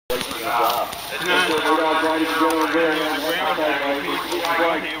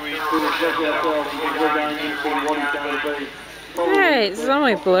Hey, it's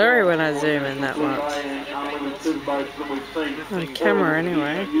only blurry when I zoom in that much. On camera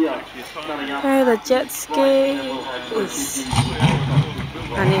anyway. Hey, the jet ski is...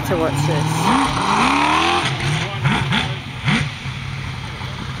 I need to watch this.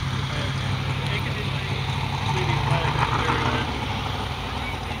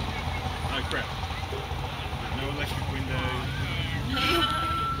 No crap. No electric windows.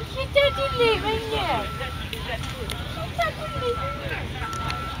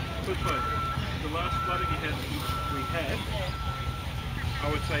 The last flooding we had, I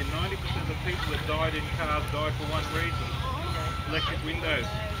would say 90% of the people that died in cars died for one reason: electric windows.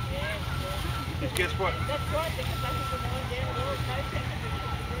 But guess what? That's right, because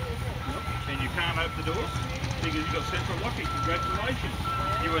and you can't open the doors because you've got central locking. Congratulations.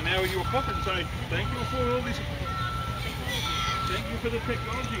 You are now in your pocket and say, thank you for all this. Thank you for the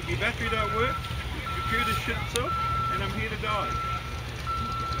technology. Your battery don't work, your computer shit itself, and I'm here to die.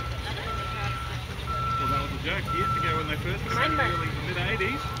 Well, that was a joke years ago when they first came out in the early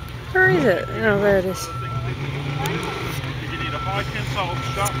mid-80s. Where is it? Oh, there it is. You need a high tensile,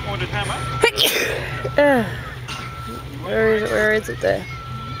 sharp-pointed hammer. Where is it there?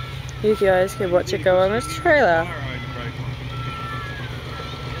 You guys can watch it go on this trailer.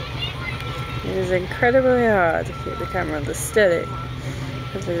 It is incredibly hard to keep the camera on the steady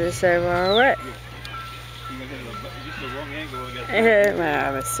because it is so far away.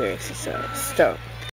 I'm seriously sorry. Stop.